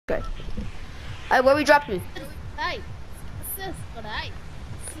Okay. Alright, where we dropping? Hey, sis, good eye.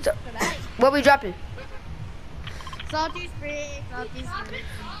 So, where we dropping? Salty Spring, Salty Spring.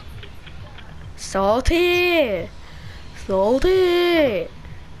 Salty. Salty. I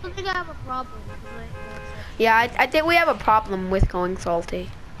don't think I have a problem with Yeah, I think we have a problem with going salty.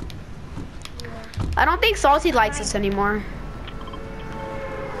 Yeah. I don't think Salty likes us anymore.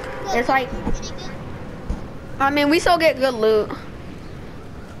 It's like, I mean, we still get good loot.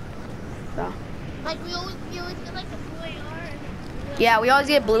 So. Like we always get like a blue AR. Yeah, we always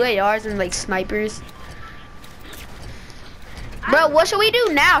get blue ARs and like snipers. Bro, what should we do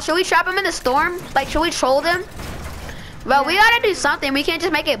now? Should we trap them in the storm? Like, should we troll them? Bro, we gotta do something. We can't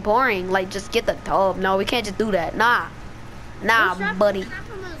just make it boring. Like, just get the dub. No, we can't just do that. Nah, buddy.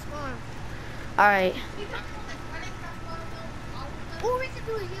 All right. Or we could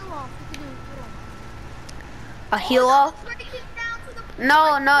do a heal off. A heal off?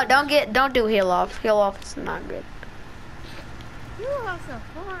 No, don't do heal off. Heal off is not good. Heal off's a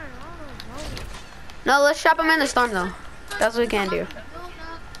fun. No, let's trap them in the storm though. That's what we can do.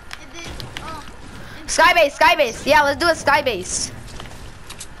 Sky base. Yeah, let's do a sky base.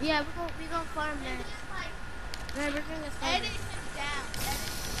 Yeah, we gonna farm that. Yeah, we're doing a sky base.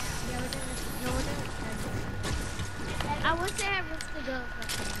 Yeah, we're doing a sky base. I wish I had room to go.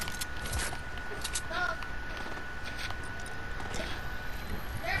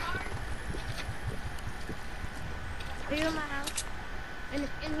 Are you in my house? In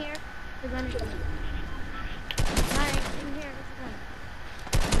here? We're gonna go. Alright, in here, let's go.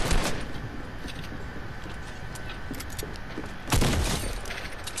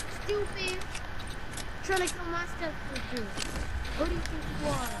 Stupid! Trying to kill my stuff with you. Who do you think you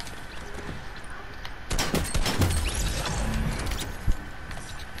are?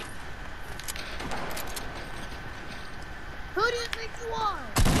 Who do you think you are?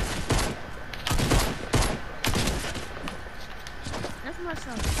 That's my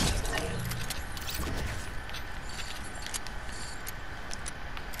son.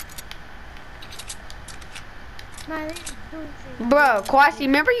 Bro, Kwashi,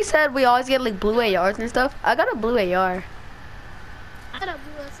 remember you said we always get like blue ARs and stuff? I got a blue AR. I got a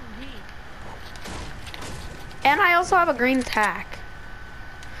blue SMG. And I also have a green tack.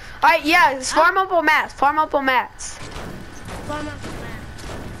 Alright, yeah, farm up on mats. Farm up on mats. Farm up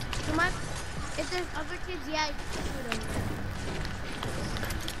on mats. So if there's other kids, yeah, you can shoot them.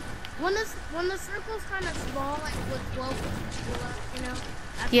 When the circle's kind of small, like with 12 people left, you know?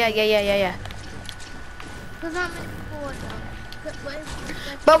 Yeah. Because not many people would know.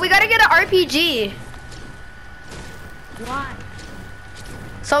 But we gotta get an RPG. Why?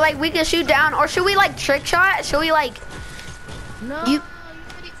 So like we can shoot down, or should we like trick shot? Should we like? No, you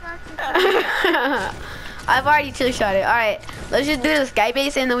already tried to. I've already trick shot it. All right, let's just do the sky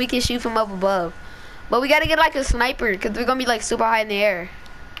base and then we can shoot from up above. But we gotta get like a sniper because we're gonna be like super high in the air.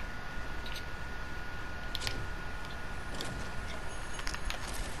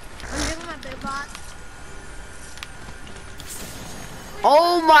 I'm giving my big box.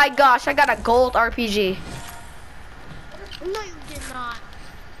 Oh my gosh, I got a gold RPG. No, you did not.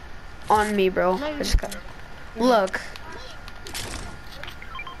 On me, bro. No, I just got. Look.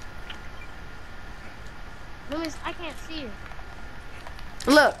 I can't see you.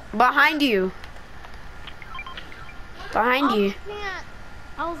 Look, behind you. Behind you. I can't.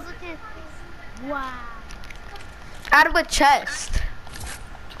 I was looking. Wow. Out of a chest.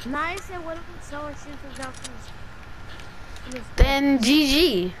 Nice. And what if someone shoots us down from this? Then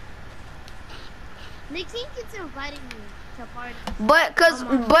GG. They keeps inviting me to parties. But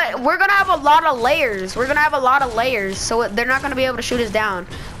we're gonna have a lot of layers. We're gonna have a lot of layers, so they're not gonna be able to shoot us down.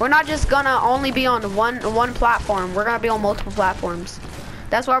 We're not just gonna only be on one platform. We're gonna be on multiple platforms.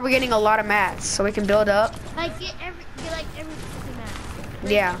 That's why we're getting a lot of mats, so we can build up. Like get every mat.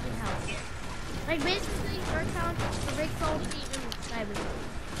 Yeah. Like basically your town, the big salty and the sky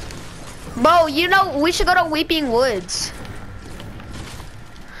base. Bro, you know we should go to Weeping Woods.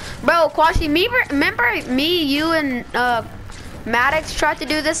 Bro, Kwashi, remember me, you, and Maddox tried to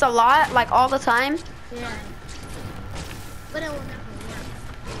do this a lot, like all the time? Yeah. But it will never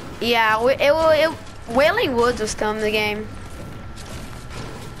work. Yeah, Wailing Woods was still in the game.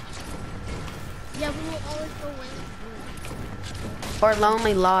 Yeah, we will always go Wailing Woods. Or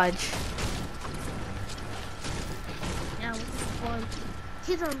Lonely Lodge. Yeah, which is fun.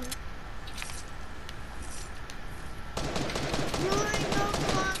 Kids on me. You already know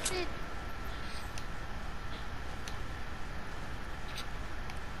who lost it.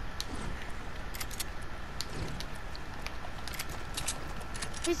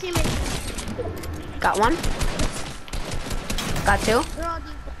 His teammates. Got one. Got two. They're all deep.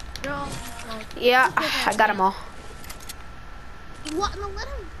 They're all default. Yeah, I got them all. What? No, let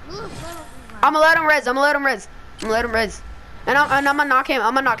him. Let him I'm gonna let him res. I'm gonna let him res. I'm gonna let him res. And I'm gonna knock him.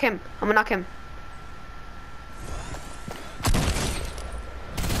 I'm gonna knock him. I'm gonna knock him.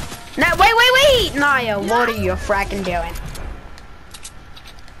 Now, wait! Naya, what are you fracking doing?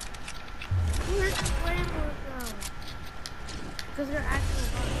 Where's the flammable go? Because they're actually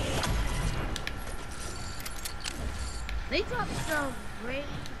hard. They dropped some great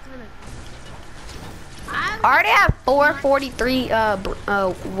ton of. I already have 443 wood. I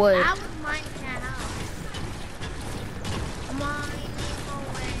was mining that house. Mining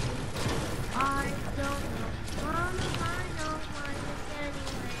away. I don't know. I know mine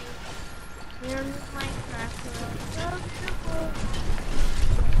anyway. Here's Minecraft world. So beautiful.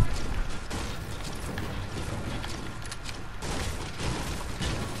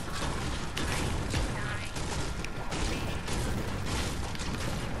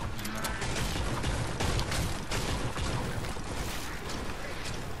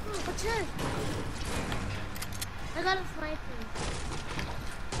 What's this? I got a sniper.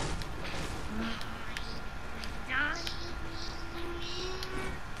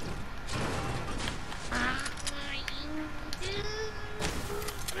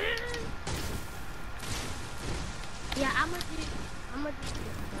 Yeah, I'm gonna do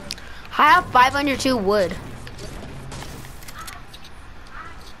I have 502 wood.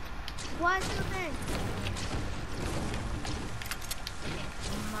 what's the thing?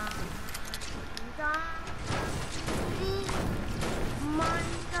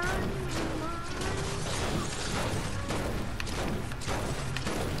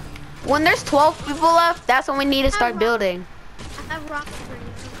 When there's 12 people left, that's when we need to start building. I have rockets for you.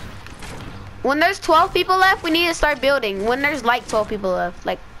 When there's 12 people left, we need to start building. When there's like 12 people left,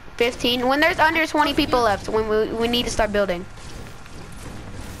 like 15. When there's under 20 people left, when we need to start building.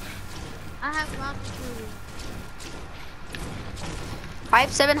 I have rockets for you. I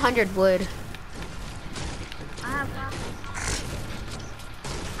have 700 wood. I have rockets.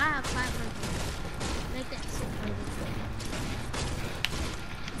 I have 500. Make that 600.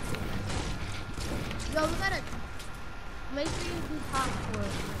 Yo, we gotta make sure you do top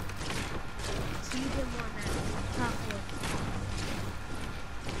wood. So you get more than top wood.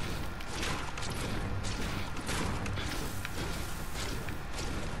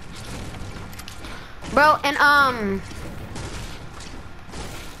 Bro, and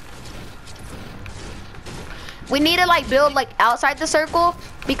we need to like build like outside the circle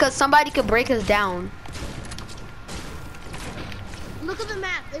because somebody could break us down. Look at the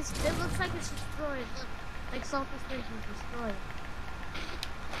map. It looks like it's destroyed. Look, like Salty Springs is destroyed.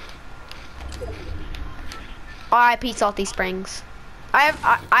 R.I.P. Salty Springs. I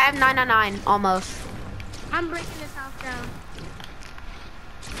have 999 almost. I'm breaking this house down.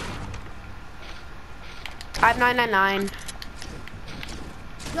 I have 999.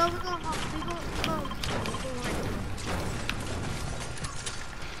 Yo, we're going home. We're going home.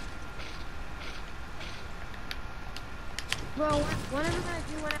 Bro, what are we gonna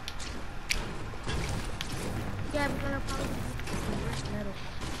do when yeah, we're gonna probably do metal.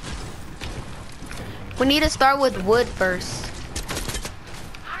 We need to start with wood first.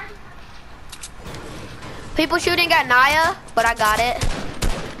 People shooting at Naya, but I got it.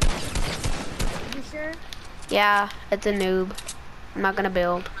 You sure? Yeah, it's a noob. I'm not gonna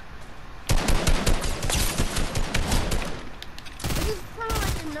build. This is kind of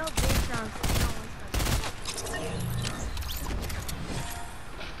like a no base round.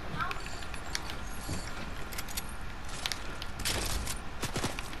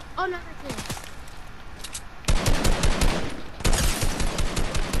 Oh, no, that's it.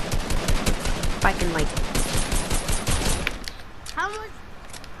 If I can like.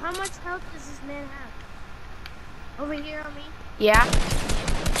 How much health does this man have? Over here on me? Yeah.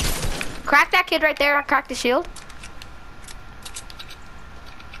 Crack that kid right there. Crack the shield.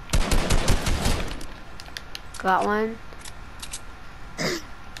 Got one.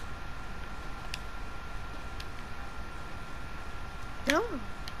 No.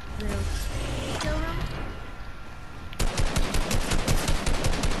 Kill him.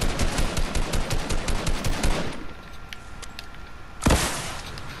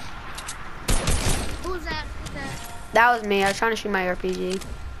 Who's that? Who's that? That was me. I was trying to shoot my RPG.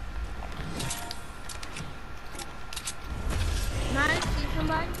 Nice. See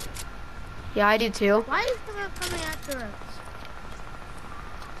somebody? Yeah, I do too. Why is someone coming after us?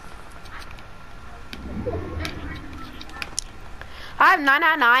 I have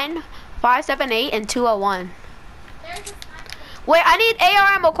 999, 578, and 201. Wait, I need AR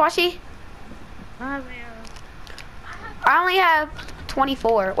ammo, Kwashi. I have arrows. I only have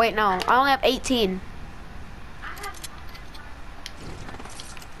 24. Wait, no. I only have 18.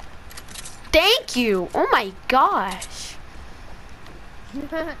 Thank you. Oh my gosh.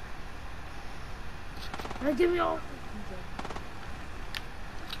 Give me all.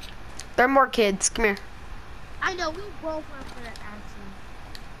 There are more kids. Come here. I know, we both went for that action.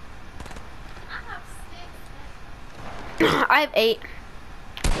 I have 8.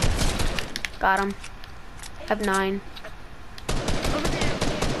 Got him. I have 9. Over there.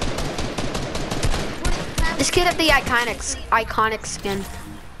 This kid have the iconic skin.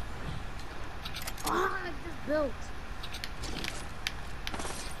 Oh, I just built.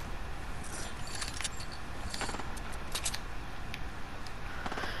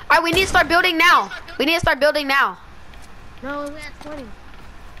 Alright, we need to start building now. We need to start building now. No, we're at 20.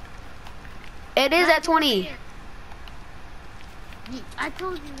 It is at 20. I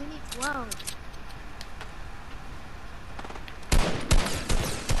told you we need 12.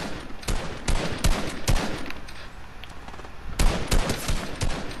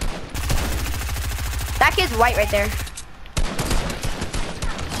 That kid's white right there.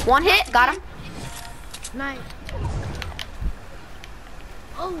 One hit, got him. Nice.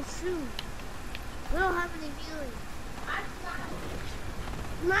 Oh shoot. We don't have any healing.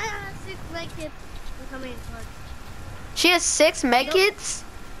 Maya has 6 medkits. We're coming in clutch. She has 6 medkits.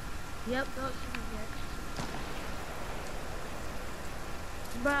 Yep, don't forget.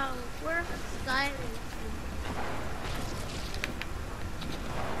 Bro, we're stylish.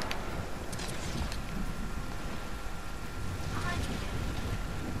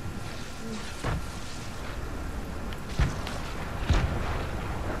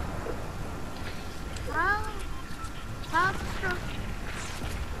 How strong?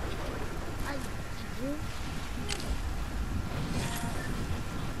 I do.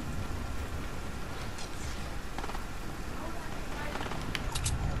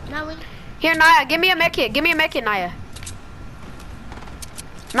 Now we. Here, Naya, give me a medkit. Give me a medkit, Naya.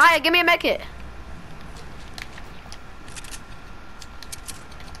 Naya, give me a medkit.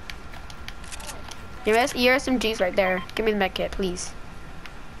 Your SMG's right there. Give me the medkit, please.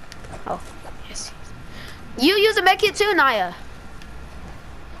 Oh, yes. You use a medkit too, Naya.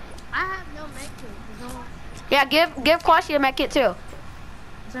 I have no medkit. No. Yeah, give Kwashi a medkit too.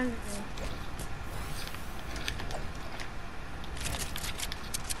 It's under there.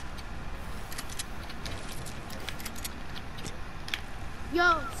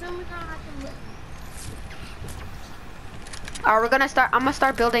 Yo, soon we're gonna have to move. Alright, I'm gonna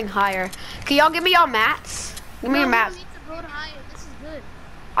start building higher. Can y'all give me y'all mats? Give me your mats. We need to build higher. This is good.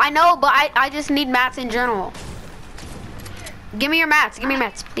 I know, but I just need mats in general. Give me your mats. Give me your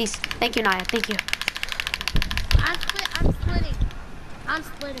mats, please. Thank you, Naya. Thank you. I'm splitting. I'm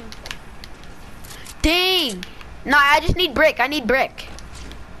splitting. Dang. No, I just need brick. I need brick.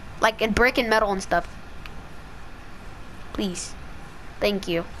 Like, and brick and metal and stuff. Please. Thank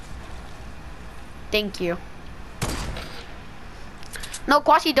you. Thank you. No,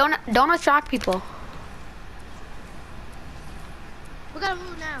 Kwashi, don't attract people. We gotta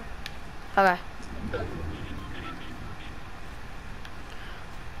move now. Okay.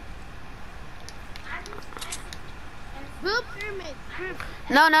 Build pyramid.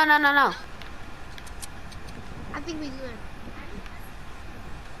 No. I think we good.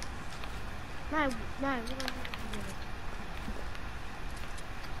 Nah, we don't have to do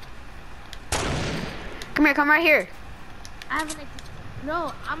it. Come right here. I have an idea.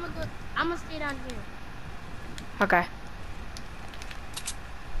 No, I'm gonna stay down here. Okay.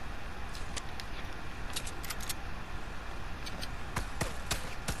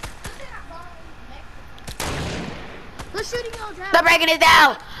 We're shooting y'all down. They're breaking it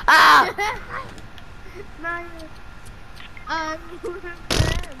down. Ah.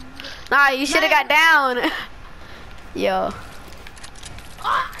 Nah, you should have got down. Yo.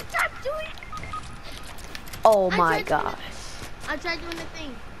 Oh, I tried doing. Oh my gosh. I tried doing the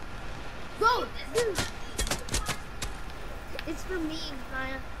thing. Go, dude. It's for me,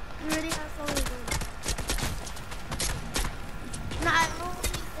 Naya. You already have something to do. Nah, I only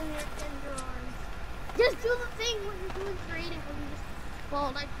in your tender arms. Just do the thing when you're doing creative when you just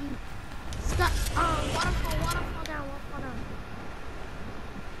fall like you. Stop. Waterfall down, waterfall down.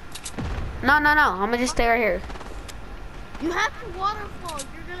 No. I'm gonna just stay right here. You have to waterfall.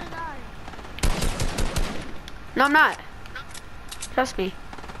 You're gonna die. No, I'm not. Trust me.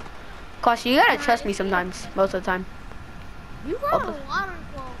 Cause you gotta trust me sometimes, most of the time. You got a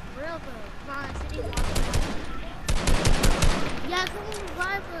waterfall, for real though. Nah, city waterfall. Yeah, someone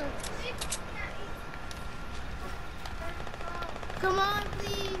revive us. Come on,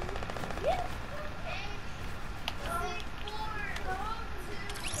 please.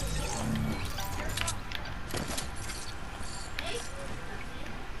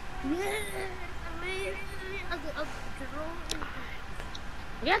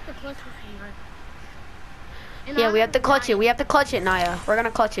 have to clutch this one, right? Yeah, we have to clutch it. We have to clutch it, Naya. We're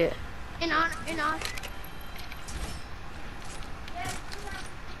gonna clutch it. In honor.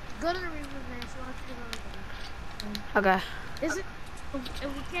 Go to the reboot, man. She wants to go. Okay. Is it? If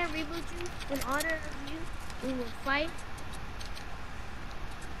we can't reboot you, in honor of you, we will fight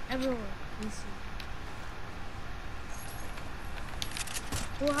everyone. We see.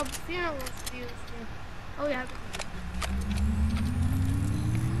 We'll have funerals for you. Oh yeah.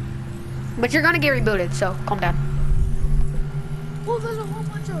 But you're gonna get rebooted, so calm down. Oh, there's a whole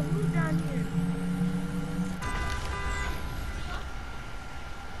bunch of loot down here.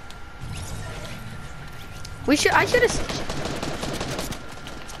 I should have.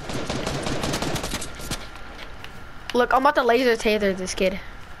 Look, I'm about to laser taser this kid.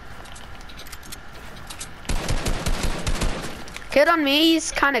 Kid on me,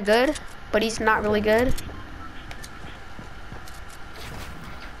 he's kind of good, but he's not really good.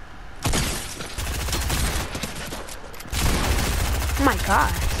 Oh my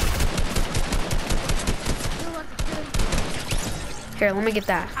god. Here, let me get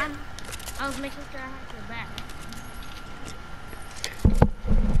that. I was making sure I had your back.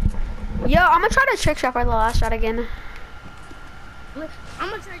 Yo, I'm gonna try to trick shot for the last shot again. Look, I'm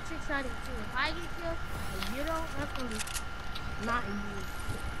gonna try to trick shot it too. If I get killed, if you don't, that's gonna be not you.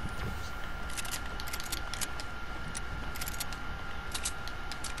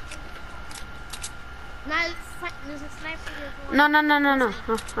 Now, there's a sniper here. No.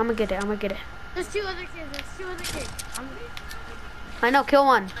 Oh, I'm gonna get it. There's two other kids. I know, kill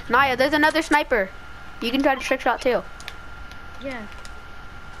one. Naya, there's another sniper. You can try to trick shot too. Yeah.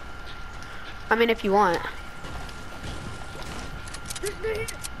 I mean, if you want. They're here.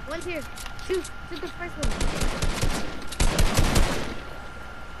 One's here. Shoot the first one.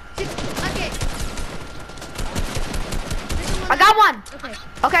 Okay. I got one.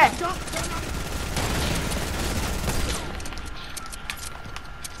 Okay. Don't.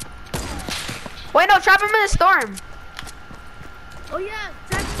 Wait, no, trap him in the storm. Oh yeah,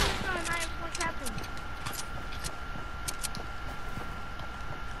 trap him in the storm. I want to trap him.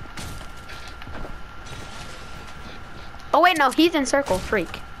 Oh wait, no, he's in circle,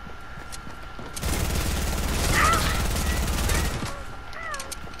 freak.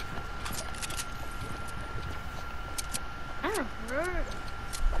 I'm hurt.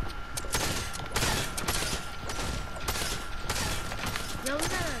 Yo, we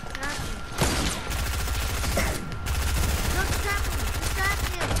gotta trap him. Don't trap him. Trap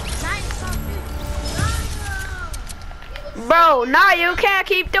him. Nice. No. Bro, nah, you can't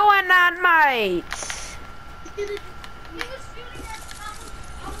keep doing that, mate.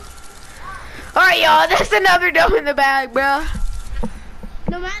 Alright, y'all, that's another dome in the bag, bro.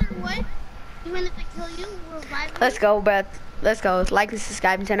 No matter what, even if they kill you, we're reviving. Let's go, bro. Let's go. Like,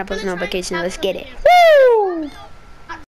 subscribe, and turn on post notifications. Let's get it. Woo!